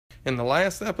In the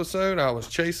last episode, I was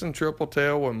chasing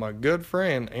Tripletail with my good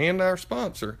friend and our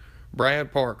sponsor,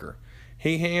 Brad Parker.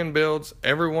 He hand builds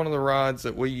every one of the rods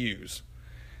that we use.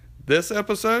 This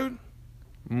episode,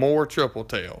 more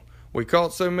Tripletail. We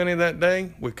caught so many that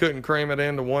day, we couldn't cram it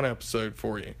into one episode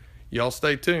for you. Y'all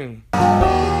stay tuned.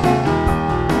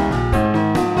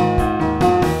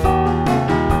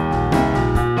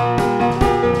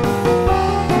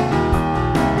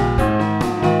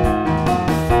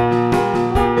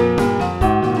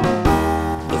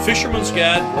 Fisherman's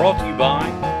Guide brought to you by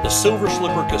the Silver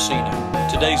Slipper Casino.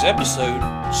 Today's episode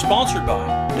sponsored by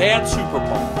Dad Super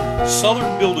Pond,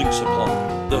 Southern Building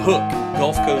Supply, The Hook,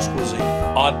 Gulf Coast Cuisine,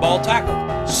 Oddball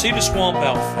Tackle, Sea to Swamp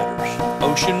Outfitters,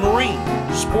 Ocean Marine,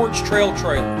 Sports Trail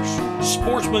Trailers,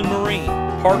 Sportsman Marine,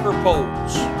 Parker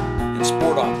Poles, and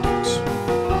Sport Optics.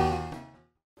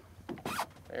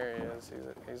 There he is.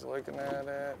 He's looking at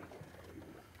it.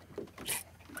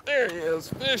 There he is,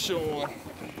 fish on.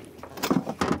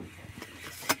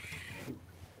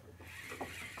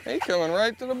 He's coming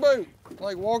right to the boat,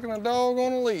 like walking a dog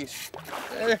on a leash.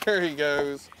 There he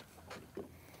goes.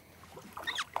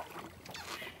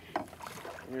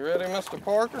 You ready, Mr.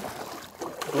 Parker?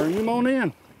 Bring him on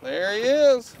in. There he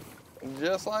is,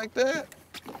 just like that.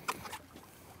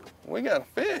 We got a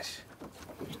fish.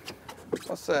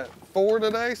 What's that, 4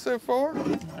 today so far?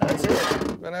 That's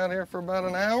it. Been out here for about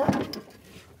an hour.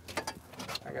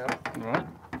 I got it. All right.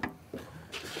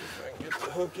 I can get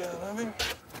the hook out of him.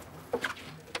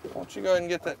 Why don't you go ahead and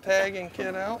get that tagging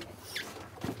kit out?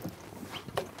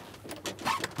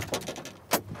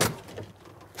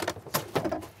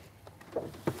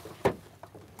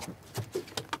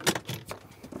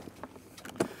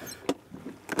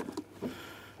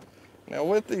 Now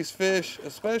with these fish,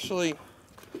 especially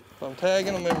if I'm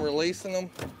tagging them and releasing them,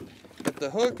 if the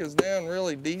hook is down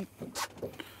really deep,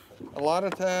 a lot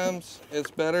of times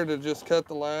it's better to just cut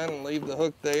the line and leave the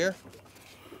hook there,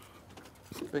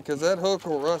 because that hook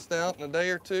will rust out in a day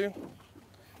or two.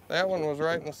 That one was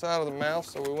right in the side of the mouth,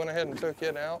 so we went ahead and took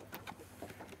it out.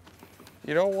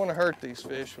 You don't want to hurt these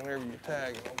fish whenever you're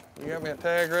tagging them. You got me a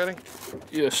tag ready?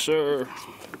 Yes, sir.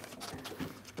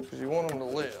 Because you want them to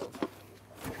live.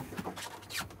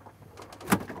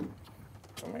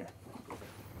 Come here.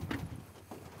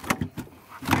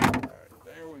 All right,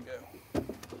 there we go.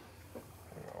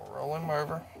 We're gonna roll him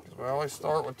over, because we always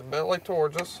start with the belly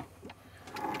towards us.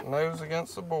 Nose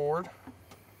against the board.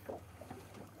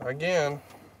 Again,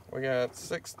 we got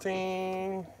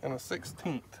 16 and a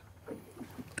 16th.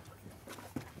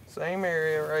 Same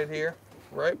area right here,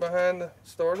 right behind the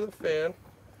start of the fin.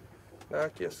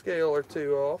 Knock you a scale or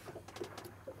two off.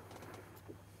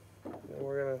 Then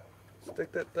we're gonna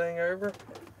stick that thing over,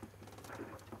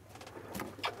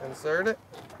 insert it,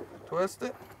 twist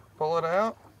it, pull it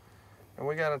out, and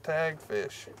we got a tagged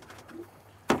fish.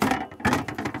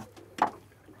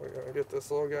 We're gonna get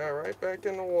this little guy right back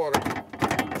in the water.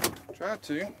 Try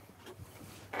to. All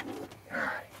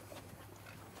right.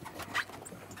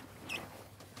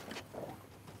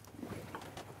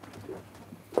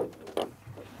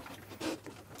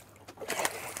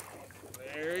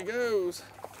 There he goes.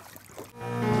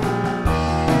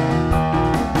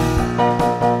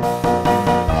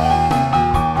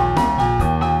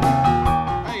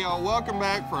 Welcome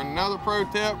back for another pro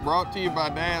tip brought to you by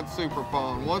Dad's Super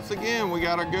Pond. Once again, we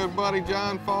got our good buddy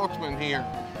John Faulkman here.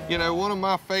 You know, one of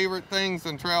my favorite things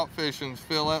in trout fishing is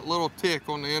feel that little tick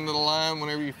on the end of the line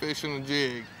whenever you're fishing a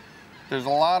jig. There's a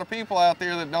lot of people out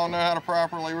there that don't know how to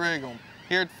properly rig them.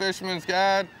 Here at the Fisherman's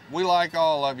Guide, we like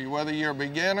all of you, whether you're a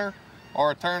beginner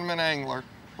or a tournament angler.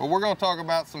 But we're gonna talk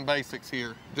about some basics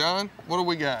here. John, what do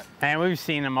we got? Man, we've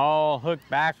seen them all hooked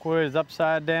backwards,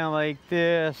 upside down like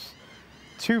this.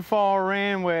 Too far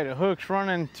in where the hook's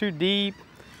running too deep,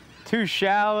 too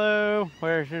shallow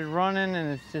where it's just running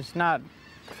and it's just not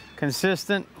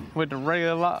consistent with the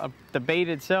regular the bait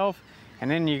itself, and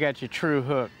then you got your true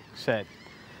hook set.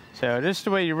 So this is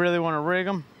the way you really want to rig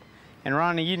them. And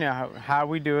Ronnie, you know how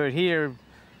we do it here.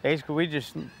 Basically, we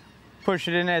just push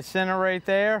it in that center right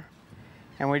there,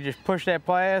 and we just push that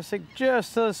plastic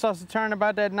just till it starts to turn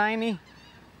about that 90.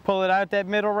 Pull it out that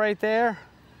middle right there,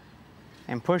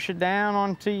 and push it down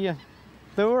onto your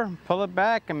lure, pull it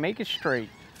back and make it straight.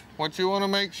 What you want to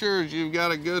make sure is you've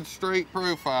got a good straight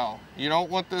profile. You don't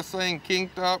want this thing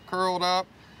kinked up, curled up.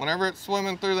 Whenever it's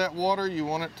swimming through that water, you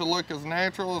want it to look as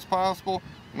natural as possible.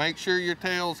 Make sure your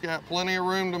tail's got plenty of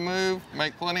room to move,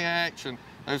 make plenty of action.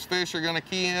 Those fish are going to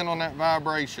key in on that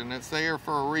vibration. It's there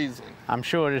for a reason. I'm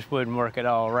sure this wouldn't work at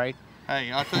all, right?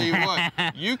 Hey, I'll tell you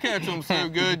what, you catch them so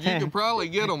good, you could probably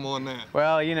get them on that.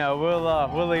 Well, you know,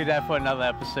 we'll leave that for another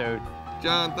episode.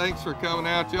 John, thanks for coming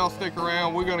out. Y'all stick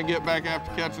around. We're gonna get back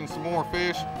after catching some more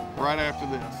fish right after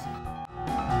this.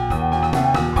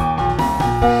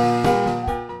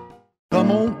 Come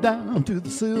on down to the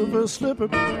Silver Slipper.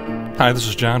 Hi, this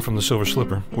is John from the Silver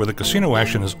Slipper, where the casino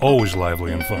action is always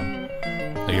lively and fun.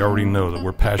 Now, you already know that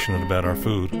we're passionate about our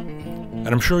food, and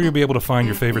I'm sure you'll be able to find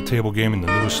your favorite table game in the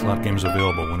newest slot games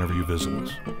available whenever you visit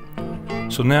us.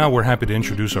 So now we're happy to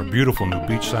introduce our beautiful new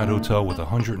beachside hotel with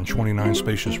 129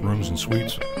 spacious rooms and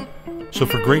suites. So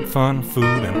for great fun,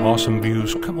 food, and awesome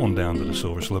views, come on down to the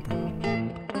Silver Slipper.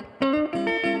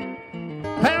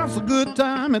 Have a good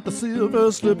time at the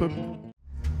Silver Slipper.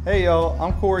 Hey y'all,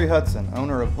 I'm Corey Hudson,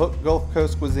 owner of Hook Gulf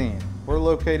Coast Cuisine. We're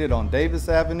located on Davis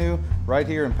Avenue, right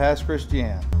here in Pass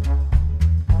Christian.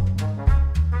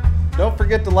 Don't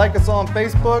forget to like us on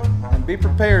Facebook and be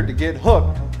prepared to get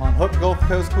hooked on Hook Gulf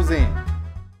Coast Cuisine.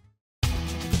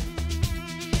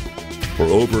 For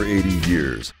over 80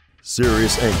 years,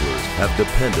 serious anglers have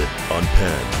depended on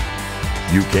Penn.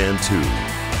 You can too.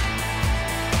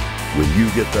 When you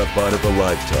get that bite of a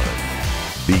lifetime,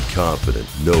 be confident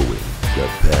knowing that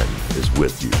Penn is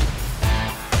with you.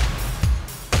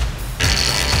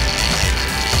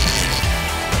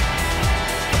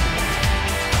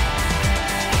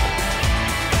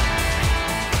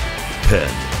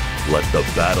 Penn, let the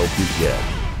battle begin.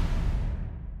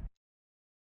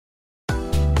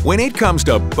 When it comes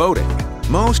to boating,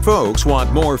 most folks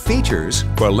want more features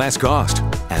for less cost.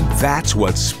 And that's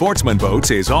what Sportsman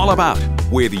Boats is all about.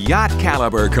 With yacht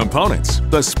caliber components,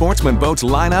 the Sportsman Boats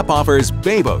lineup offers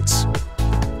bay boats,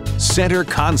 center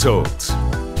consoles,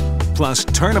 plus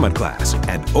tournament class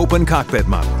and open cockpit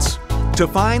models. To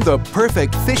find the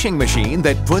perfect fishing machine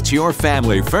that puts your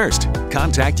family first,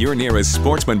 contact your nearest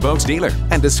Sportsman Boats dealer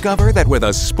and discover that with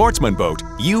a Sportsman Boat,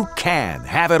 you can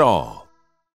have it all.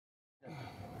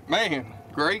 Man,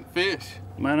 great fish.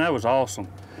 Man, that was awesome.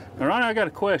 Now, Ronnie, I got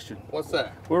a question. What's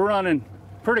that? We're running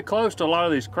pretty close to a lot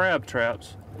of these crab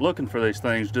traps looking for these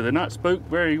things. Do they not spook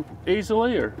very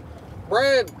easily, or?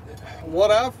 Brad,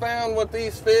 what I've found with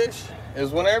these fish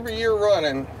is whenever you're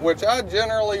running, which I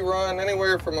generally run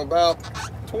anywhere from about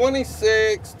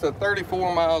 26 to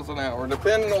 34 miles an hour,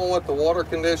 depending on what the water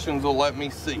conditions will let me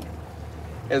see.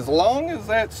 As long as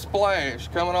that splash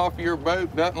coming off your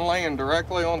boat doesn't land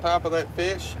directly on top of that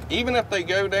fish, even if they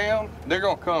go down, they're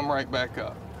gonna come right back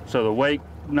up. So the wake,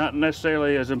 not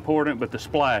necessarily as important, but the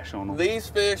splash on them. These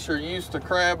fish are used to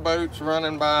crab boats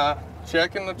running by,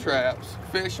 checking the traps,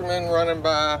 fishermen running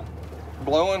by,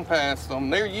 blowing past them.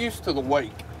 They're used to the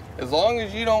wake. As long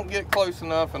as you don't get close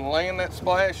enough and land that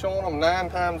splash on them, 9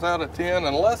 times out of 10,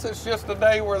 unless it's just a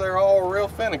day where they're all real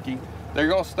finicky, they're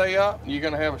gonna stay up and you're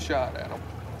gonna have a shot at them.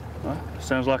 Well,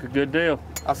 sounds like a good deal.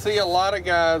 I see a lot of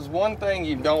guys, one thing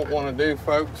you don't wanna do,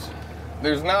 folks,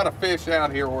 there's not a fish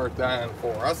out here worth dying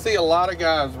for. I see a lot of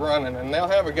guys running and they'll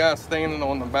have a guy standing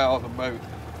on the bow of the boat.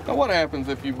 Now what happens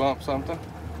if you bump something?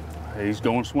 He's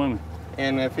going swimming.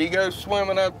 And if he goes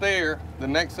swimming up there, the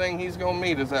next thing he's gonna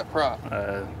meet is that prop.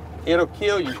 It'll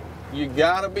kill you. You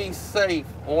gotta be safe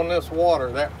on this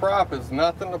water. That prop is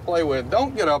nothing to play with.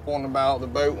 Don't get up on the bow of the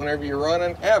boat whenever you're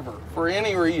running, ever, for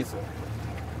any reason.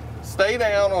 Stay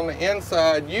down on the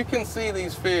inside. You can see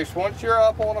these fish. Once you're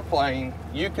up on a plane,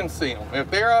 you can see them. If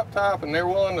they're up top and they're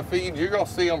willing to feed, you're gonna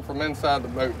see them from inside the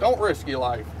boat. Don't risk your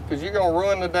life, because you're gonna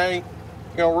ruin the day,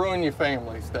 you're gonna ruin your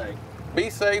family's day. Be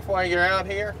safe while you're out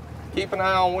here. Keep an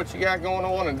eye on what you got going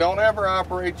on, and don't ever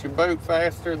operate your boat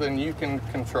faster than you can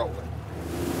control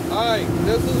it. All right,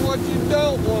 this is what you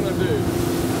don't want to do.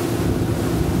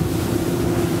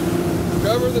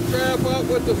 Cover the trap up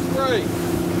with the spray.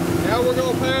 Now we're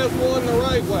going to pass one the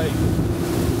right way.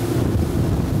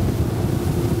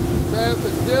 Trap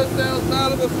is just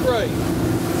outside of the spray.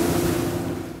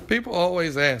 People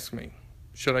always ask me,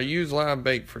 should I use live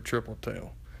bait for triple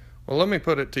tail? Well, let me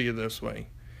put it to you this way.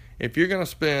 If you're going to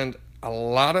spend a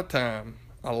lot of time,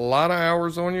 a lot of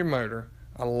hours on your motor,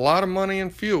 a lot of money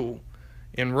and fuel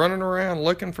in running around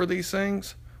looking for these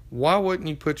things, why wouldn't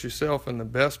you put yourself in the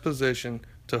best position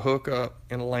to hook up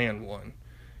and land one?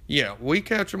 Yeah, we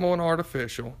catch them on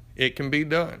artificial. It can be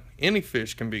done. Any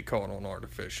fish can be caught on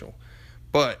artificial.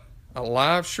 But a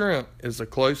live shrimp is the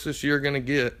closest you're going to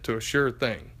get to a sure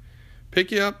thing. Pick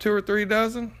you up 2 or 3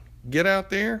 dozen, get out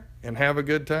there, and have a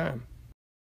good time.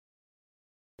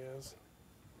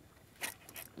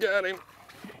 Got him.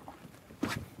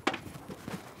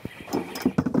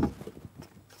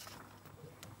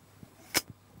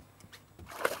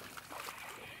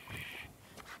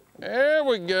 There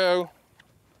we go.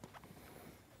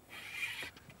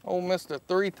 Old Mr.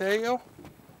 Three Tail.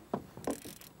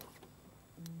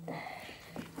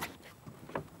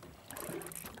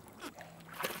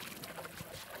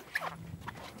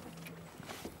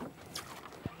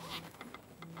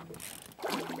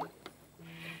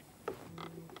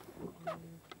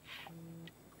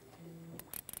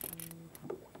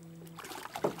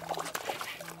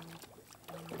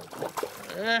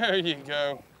 There you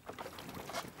go.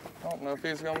 I don't know if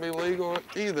he's gonna be legal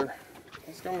either.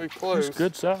 He's gonna be close. It's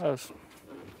good size.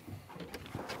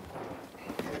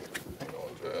 Hang on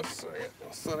just a second.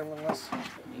 I'll set him in this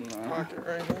pocket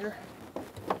right here.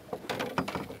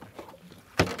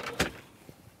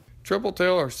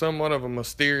 Tripletail are somewhat of a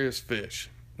mysterious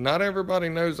fish. Not everybody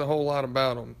knows a whole lot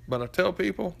about them, but I tell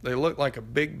people they look like a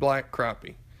big black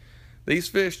crappie. These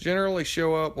fish generally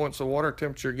show up once the water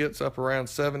temperature gets up around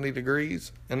 70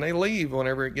 degrees, and they leave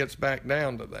whenever it gets back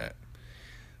down to that.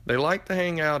 They like to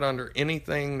hang out under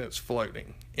anything that's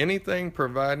floating. Anything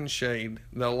providing shade,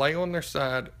 they'll lay on their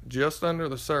side just under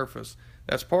the surface.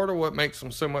 That's part of what makes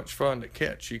them so much fun to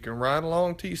catch. You can ride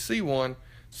along till you see one,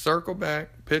 circle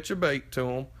back, pitch a bait to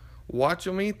them, watch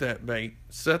them eat that bait,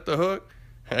 set the hook,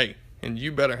 hey, and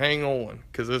you better hang on,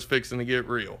 because it's fixing to get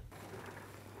real.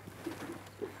 There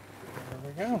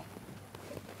we go.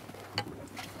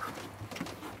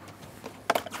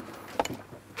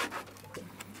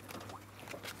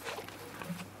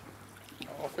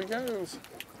 Off he goes.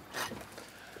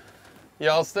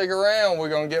 Y'all stick around, we're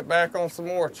gonna get back on some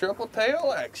more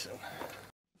tripletail action.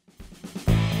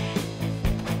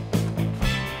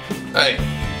 Hey,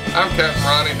 I'm Captain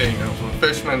Ronnie Daniels with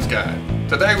Fisherman's Guide.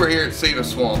 Today we're here at Cedar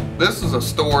Swamp. This is a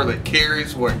store that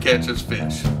carries what catches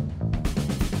fish.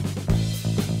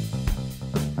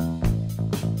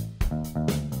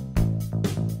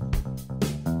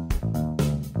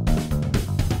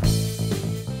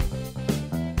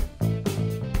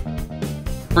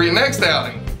 For your next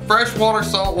outing, freshwater,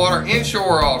 saltwater, inshore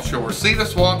or offshore, Cedar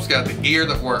Swamp's got the gear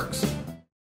that works.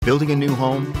 Building a new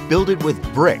home? Build it with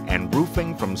brick and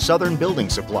roofing from Southern Building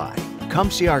Supply.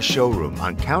 Come see our showroom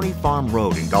on County Farm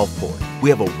Road in Gulfport. We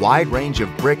have a wide range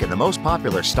of brick in the most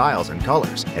popular styles and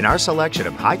colors, and our selection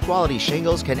of high-quality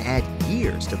shingles can add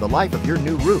years to the life of your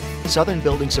new roof. Southern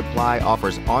Building Supply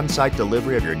offers on-site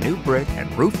delivery of your new brick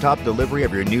and rooftop delivery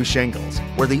of your new shingles.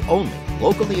 We're the only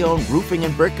locally owned roofing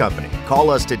and brick company. Call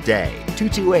us today,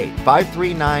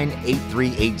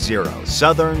 228-539-8380.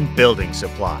 Southern Building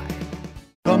Supply.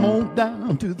 Come on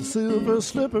down to the Silver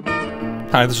Slipper.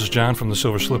 Hi, this is John from the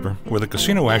Silver Slipper, where the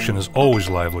casino action is always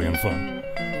lively and fun.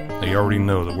 Now, you already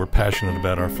know that we're passionate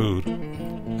about our food,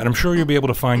 and I'm sure you'll be able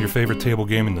to find your favorite table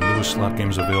game in the newest slot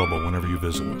games available whenever you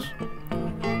visit us.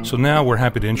 So now we're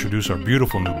happy to introduce our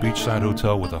beautiful new beachside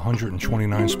hotel with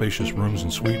 129 spacious rooms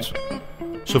and suites.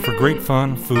 So for great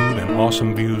fun, food, and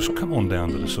awesome views, come on down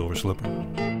to the Silver Slipper.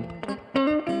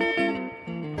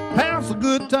 Pass a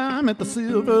good time at the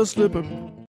Silver Slipper.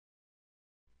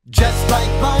 Just like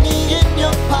money in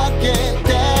your pocket,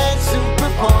 that's super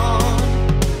fun.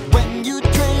 When you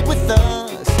trade with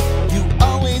us, you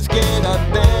always get our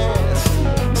best.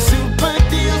 Super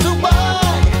deals are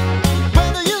wide,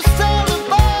 whether you sell or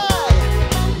buy.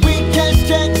 We cash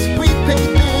checks, we pay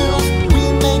bills, we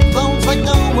make loans like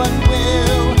no one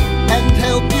will, and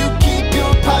help you keep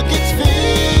your pockets filled.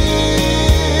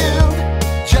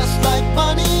 Just like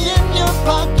money in your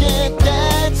pocket,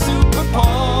 that's super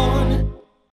fun.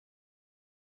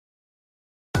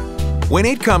 When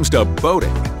it comes to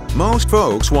boating, most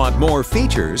folks want more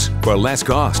features for less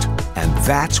cost. And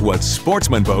that's what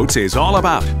Sportsman Boats is all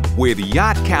about. With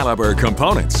yacht caliber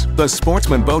components, the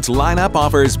Sportsman Boats lineup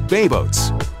offers bay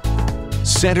boats,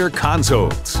 center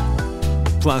consoles,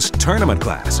 plus tournament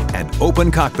class and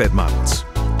open cockpit models.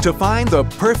 To find the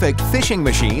perfect fishing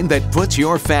machine that puts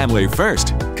your family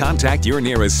first, contact your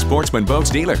nearest Sportsman Boats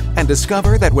dealer and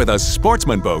discover that with a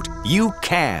Sportsman Boat, you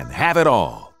can have it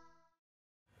all.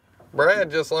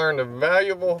 Brad just learned a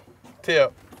valuable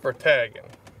tip for tagging.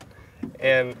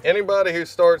 And anybody who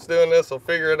starts doing this will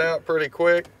figure it out pretty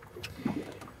quick.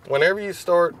 Whenever you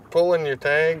start pulling your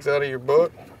tags out of your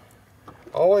book,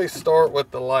 always start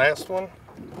with the last one,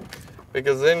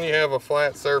 because then you have a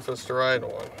flat surface to write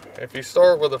on. If you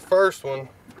start with the first one,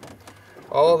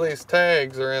 all these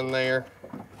tags are in there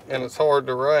and it's hard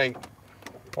to write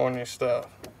on your stuff.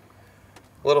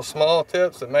 Little small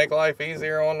tips that make life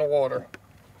easier on the water.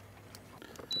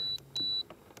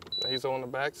 He's on the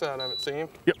back side of it, see him?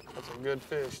 Yep. That's a good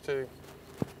fish too.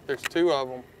 There's two of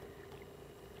them.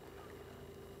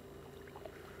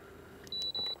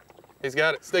 He's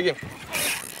got it, stick him.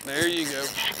 There you go.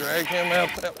 Drag him out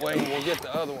that way and we'll get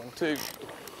the other one too.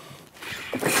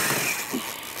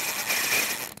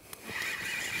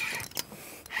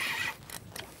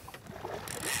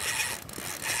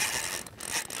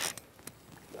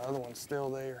 The other one's still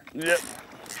there. Yep.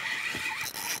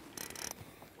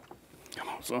 Come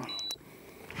on, son.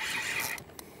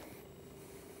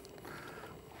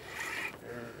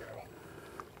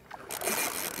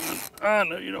 I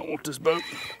know you don't want this boat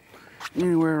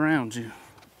anywhere around you.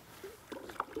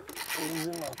 Ease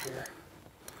him up here.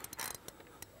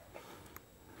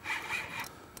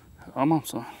 Come on,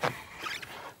 son.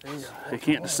 He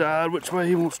can't decide which way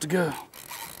he wants to go.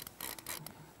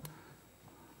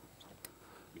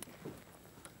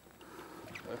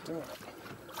 Lift him up.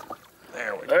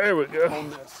 There we go. There we go.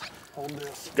 Hold this. Hold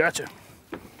this. Gotcha.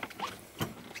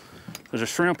 There's a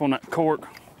shrimp on that cork.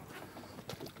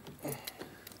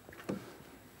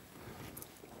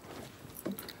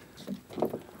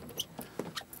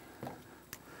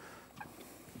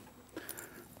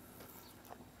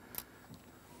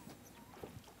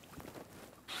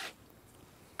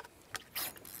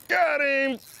 Got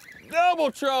him!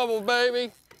 Double trouble,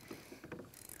 baby!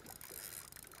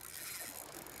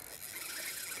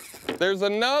 There's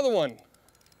another one.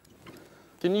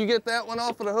 Can you get that one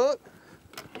off of the hook?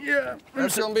 Yeah.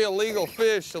 That's gonna be a legal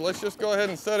fish, so let's just go ahead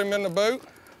and set him in the boat.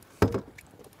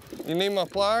 You need my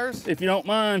pliers? If you don't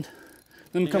mind,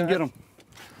 let me come get them.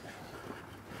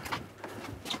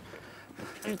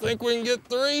 You think we can get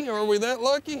 3? Or are we that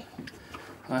lucky?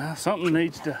 Something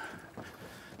needs to.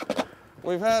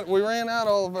 We ran out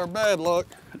all of our bad luck.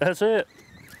 That's it.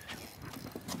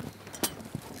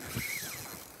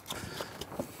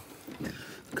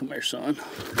 Come here, son.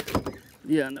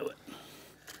 Yeah, I know it.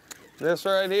 This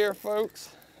right here, folks,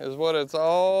 is what it's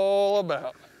all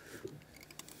about.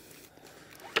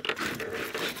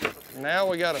 Now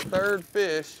we got a third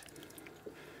fish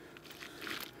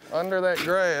under that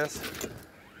grass.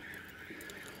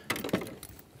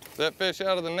 Is that fish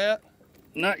out of the net?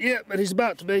 Not yet, but he's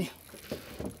about to be.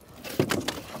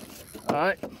 All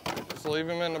right. Just leave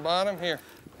him in the bottom. Here.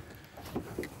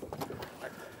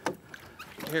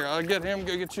 Here, I'll get him,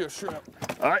 go get you a shrimp.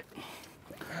 All right.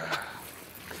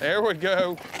 There we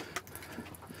go.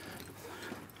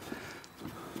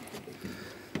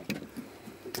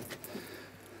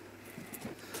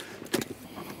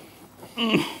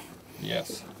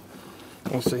 Yes.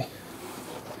 We'll see.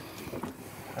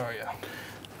 Oh, yeah.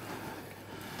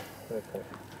 Okay.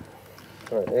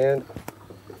 All right, and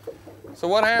so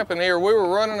what happened here, we were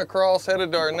running across,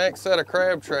 headed to our next set of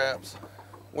crab traps.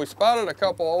 We spotted a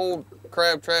couple old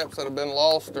crab traps that have been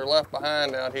lost or left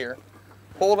behind out here.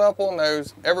 Pulled up on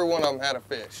those, every one of them had a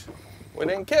fish. We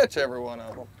didn't catch every one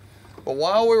of them. But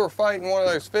while we were fighting one of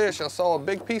those fish, I saw a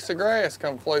big piece of grass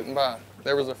come floating by.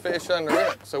 There was a fish under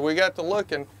it. So we got to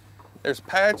looking. There's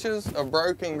patches of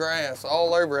broken grass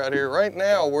all over out here. Right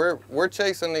now, we're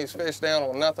chasing these fish down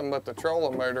with nothing but the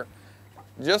trolling motor.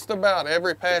 Just about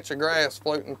every patch of grass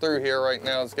floating through here right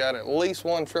now has got at least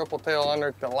one triple tail under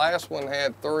it. The last one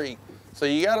had 3. So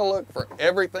you gotta look for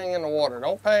everything in the water.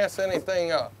 Don't pass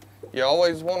anything up. You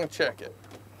always wanna check it.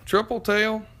 Triple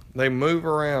tail, they move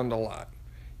around a lot.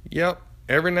 Yep,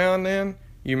 every now and then,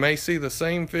 you may see the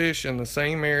same fish in the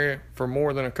same area for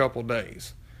more than a couple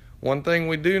days. One thing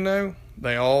we do know,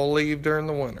 they all leave during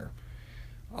the winter.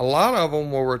 A lot of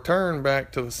them will return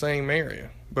back to the same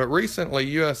area, but recently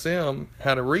USM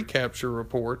had a recapture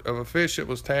report of a fish that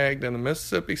was tagged in the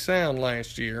Mississippi Sound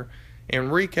last year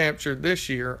and recaptured this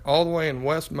year all the way in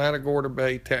West Matagorda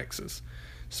Bay, Texas.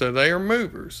 So they are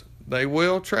movers. They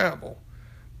will travel.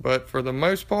 But for the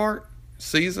most part,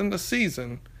 season to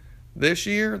season, this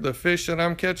year, the fish that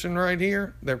I'm catching right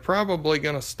here, they're probably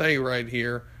going to stay right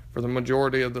here for the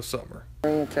majority of the summer.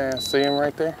 Okay, see him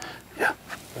right there? Yeah.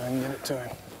 Go ahead and get it to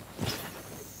him.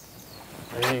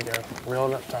 There you go. Reel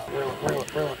it up top. Reel it, reel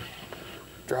it, reel it.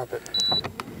 Drop it.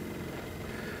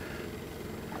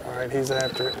 All right, he's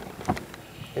after it.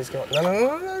 He's going, no, no,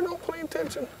 no, no, don't pay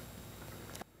attention.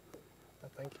 I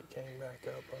think he came back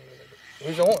up under the,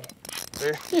 he's on.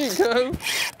 There you go.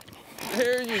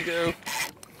 There you go.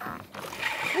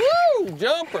 Woo,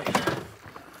 jumper.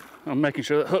 I'm making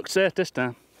sure that hook's set this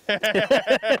time. I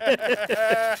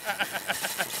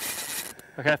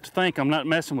have to think I'm not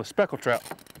messing with speckled trout.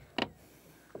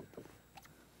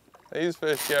 These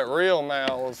fish got real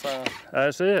mouths, huh?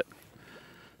 That's it.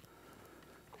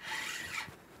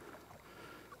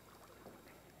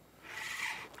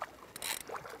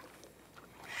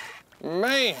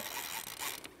 Man,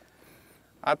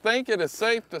 I think it is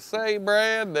safe to say,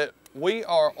 Brad, that we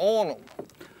are on them.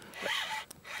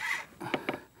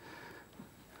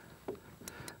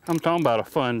 I'm talking about a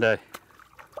fun day.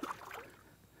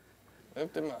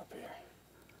 Lift him up here.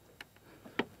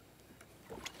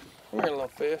 Come here, little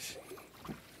fish.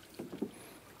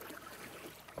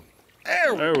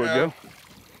 There we go.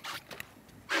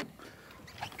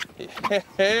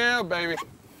 Yeah, baby.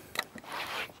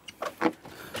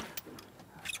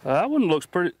 That one looks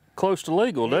pretty close to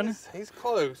legal, doesn't it? He's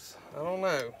close. I don't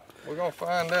know. We're gonna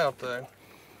find out though.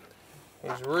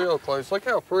 He's real close. Look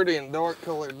how pretty and dark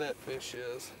colored that fish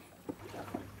is.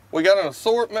 We got an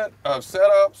assortment of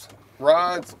setups,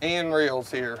 rods, and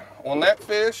reels here. On that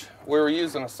fish, we were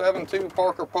using a 7.2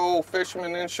 Parker Pole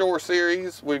Fisherman Inshore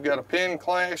Series. We've got a Penn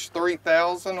Clash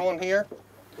 3000 on here.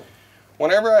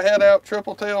 Whenever I head out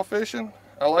tripletail fishing,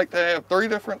 I like to have 3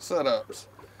 different setups.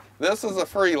 This is a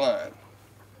free line,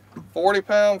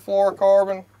 40-pound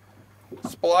fluorocarbon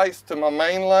spliced to my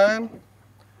main line.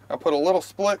 I put a little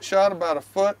split shot about a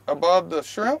foot above the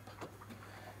shrimp,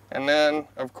 and then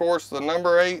of course the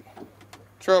number 8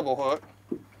 treble hook.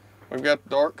 We've got the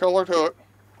dark colored hook.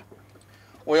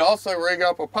 We also rig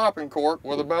up a popping cork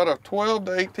with about a 12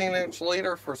 to 18 inch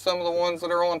leader for some of the ones that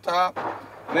are on top.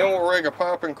 And then we'll rig a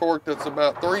popping cork that's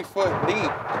about 3 foot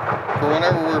deep for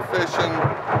whenever we're fishing.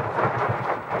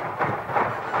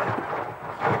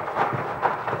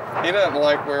 He doesn't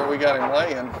like where we got him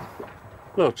laying.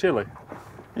 A little chilly.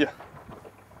 Yeah.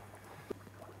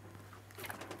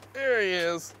 There he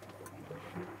is.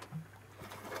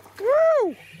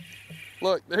 Woo!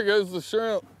 Look, there goes the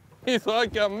shrimp. He's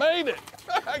like, I made it.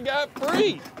 I got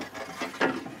free.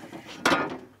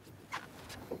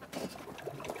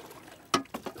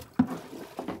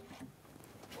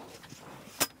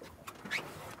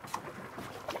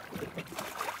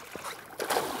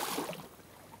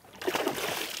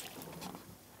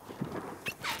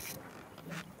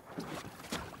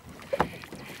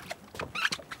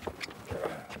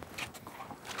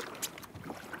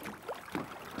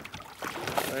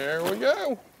 There we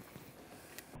go.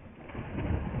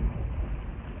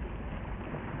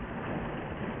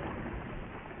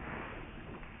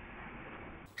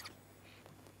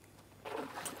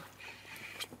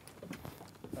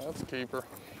 That's a keeper.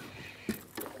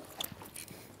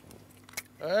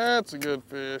 That's a good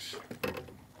fish.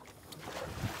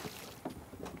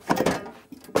 Damn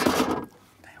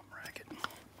racket.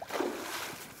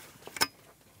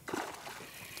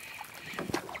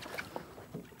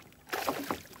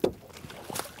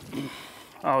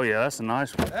 Oh yeah, that's a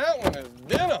nice one. That one is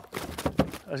dinner.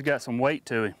 That's got some weight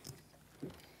to him.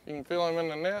 You can feel him in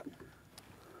the net.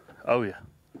 Oh yeah.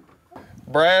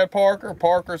 Brad Parker,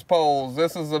 Parker's Poles.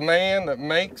 This is the man that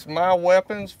makes my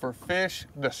weapons for fish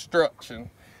destruction.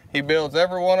 He builds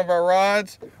every one of our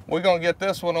rods. We're gonna get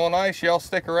this one on ice. Y'all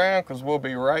stick around because we'll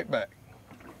be right back.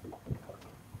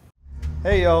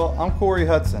 Hey y'all, I'm Corey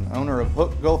Hudson, owner of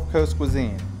Hook Gulf Coast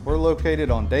Cuisine. We're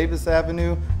located on Davis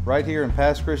Avenue, right here in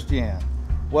Pass Christian.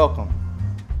 Welcome.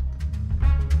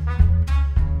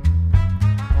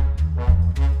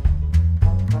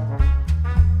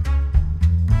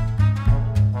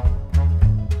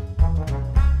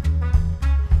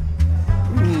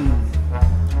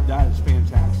 That is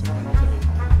fantastic, let me tell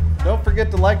you. Don't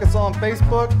forget to like us on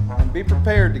Facebook and be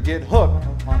prepared to get hooked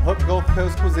on Hook Gulf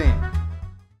Coast Cuisine.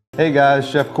 Hey guys,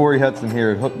 Chef Corey Hudson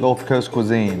here at Hook Gulf Coast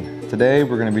Cuisine. Today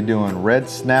we're going to be doing red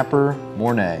snapper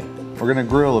Mornay. We're going to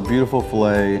grill a beautiful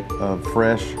fillet of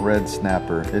fresh red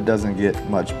snapper. It doesn't get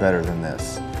much better than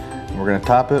this. And we're going to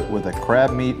top it with a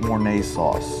crab meat Mornay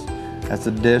sauce. That's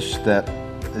a dish that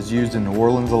is used in New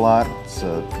Orleans a lot.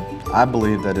 I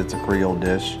believe that it's a Creole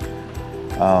dish.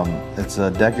 It's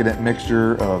a decadent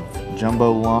mixture of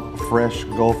jumbo lump fresh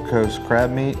Gulf Coast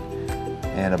crab meat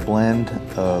and a blend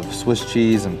of Swiss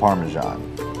cheese and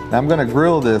Parmesan. Now I'm going to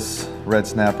grill this red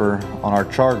snapper on our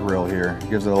char grill here.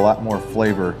 It gives it a lot more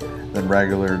flavor than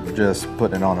regular just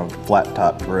putting it on a flat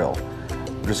top grill.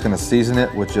 I'm just going to season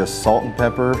it with just salt and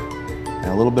pepper and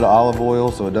a little bit of olive oil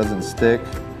so it doesn't stick.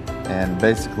 And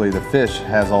basically the fish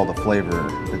has all the flavor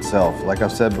itself. Like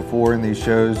I've said before in these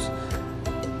shows,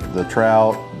 the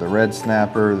trout, the red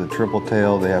snapper, the triple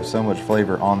tail, they have so much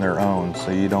flavor on their own,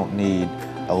 so you don't need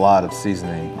a lot of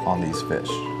seasoning on these fish.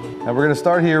 Now we're going to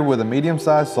start here with a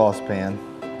medium-sized saucepan.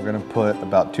 We're going to put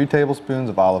about 2 tablespoons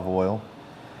of olive oil.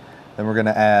 Then we're going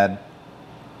to add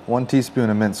 1 teaspoon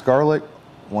of minced garlic,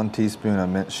 1 teaspoon of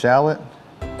minced shallot,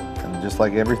 and just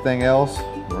like everything else,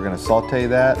 we're going to saute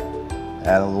that,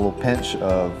 add a little pinch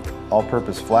of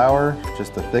all-purpose flour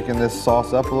just to thicken this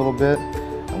sauce up a little bit.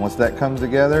 And once that comes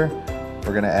together,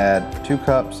 we're going to add 2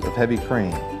 cups of heavy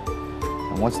cream.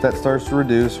 And once that starts to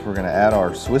reduce, we're going to add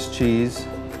our Swiss cheese.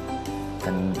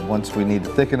 And once we need to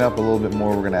thicken up a little bit more,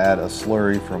 we're going to add a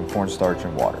slurry from cornstarch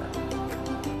and water.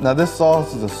 Now this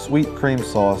sauce is a sweet cream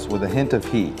sauce with a hint of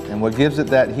heat. And what gives it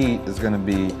that heat is going to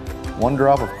be 1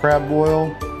 drop of crab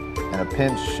oil and a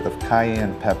pinch of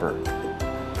cayenne pepper.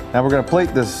 Now we're going to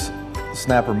plate this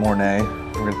snapper Mornay.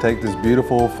 We're going to take this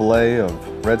beautiful fillet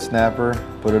of red snapper,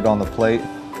 put it on the plate,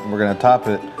 and we're going to top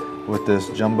it with this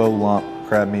jumbo lump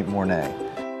crab meat Mornay.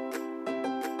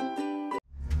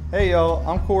 Hey y'all,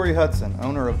 I'm Corey Hudson,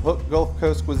 owner of Hook Gulf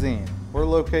Coast Cuisine. We're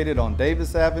located on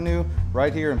Davis Avenue,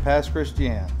 right here in Pass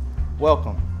Christian.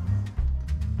 Welcome.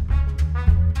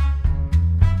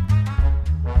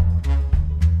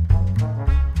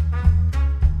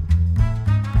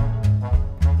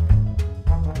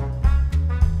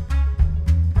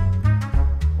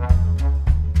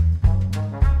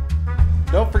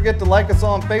 like us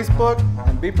on Facebook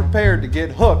and be prepared to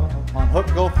get hooked on Hook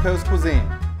Gulf Coast Cuisine.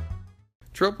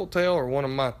 Tripletail are one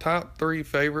of my top 3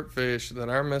 favorite fish that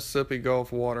our Mississippi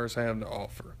Gulf waters have to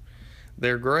offer.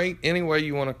 They're great any way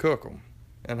you want to cook them.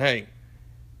 And hey,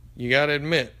 you gotta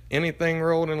admit, anything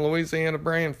rolled in Louisiana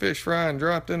brand fish fry and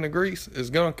dropped in the grease is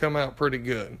gonna come out pretty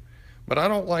good. But I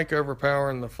don't like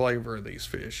overpowering the flavor of these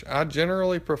fish. I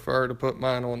generally prefer to put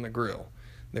mine on the grill.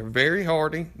 They're very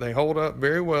hearty, they hold up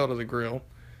very well to the grill.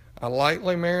 I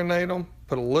lightly marinate them,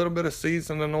 put a little bit of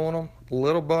seasoning on them, a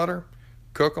little butter,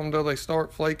 cook them till they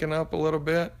start flaking up a little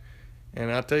bit.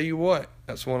 And I tell you what,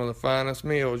 that's one of the finest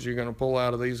meals you're gonna pull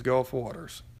out of these Gulf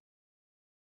waters.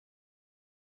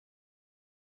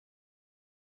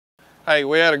 Hey,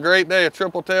 we had a great day of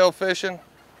tripletail fishing.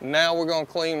 Now we're gonna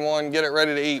clean one, get it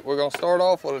ready to eat. We're gonna start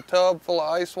off with a tub full of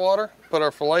ice water, put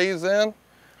our fillets in.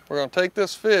 We're gonna take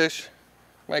this fish,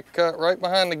 make a cut right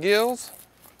behind the gills.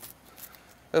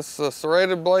 This is a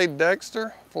serrated blade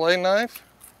Dexter fillet knife.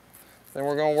 Then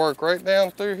we're gonna work right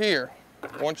down through here.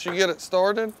 Once you get it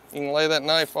started, you can lay that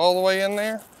knife all the way in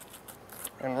there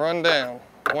and run down.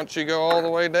 Once you go all the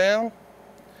way down,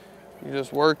 you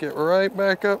just work it right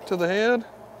back up to the head,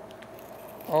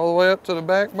 all the way up to the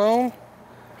backbone.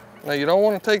 Now you don't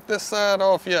want to take this side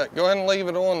off yet. Go ahead and leave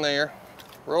it on there.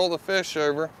 Roll the fish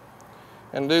over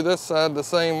and do this side the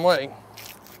same way.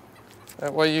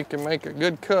 That way you can make a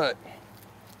good cut.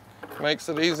 Makes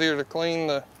it easier to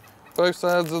clean both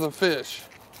sides of the fish.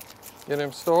 Get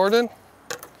him started.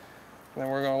 Then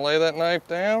we're going to lay that knife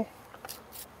down.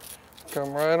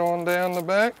 Come right on down the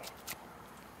back.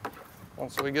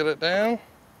 Once we get it down,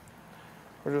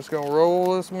 we're just going to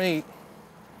roll this meat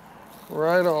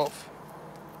right off.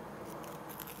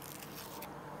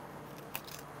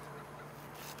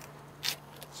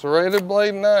 Serrated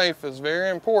blade knife is very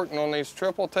important on these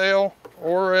tripletail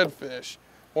or redfish.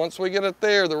 Once we get it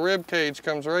there, the rib cage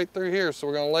comes right through here. So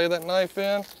we're going to lay that knife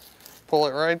in, pull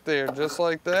it right there, just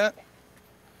like that.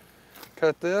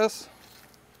 Cut this,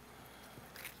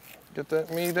 get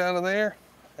that meat out of there,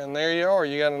 and there you are.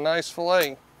 You got a nice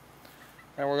fillet.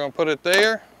 And we're going to put it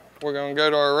there. We're going to go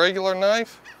to our regular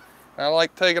knife. I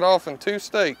like to take it off in 2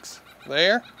 steaks.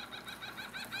 There.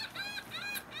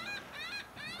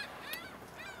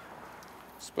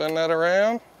 Spin that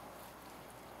around.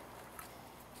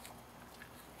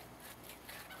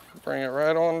 Bring it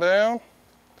right on down.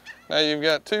 Now you've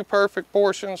got 2 perfect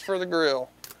portions for the grill.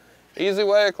 Easy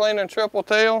way of cleaning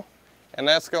tripletail, and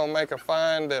that's going to make a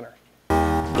fine dinner.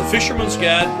 The Fisherman's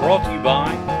Guide brought to you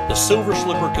by the Silver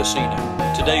Slipper Casino.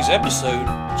 Today's episode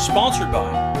sponsored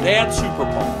by Dad Super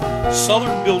Pawn,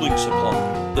 Southern Building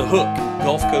Supply, The Hook,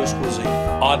 Gulf Coast Cuisine,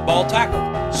 Oddball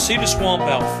Tackle, Cedar Swamp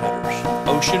Outfitters,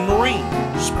 Ocean Marine,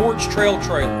 Sports Trail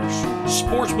Trailers,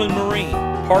 Sportsman Marine,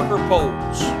 Parker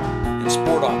Poles, and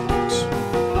Sport Optics.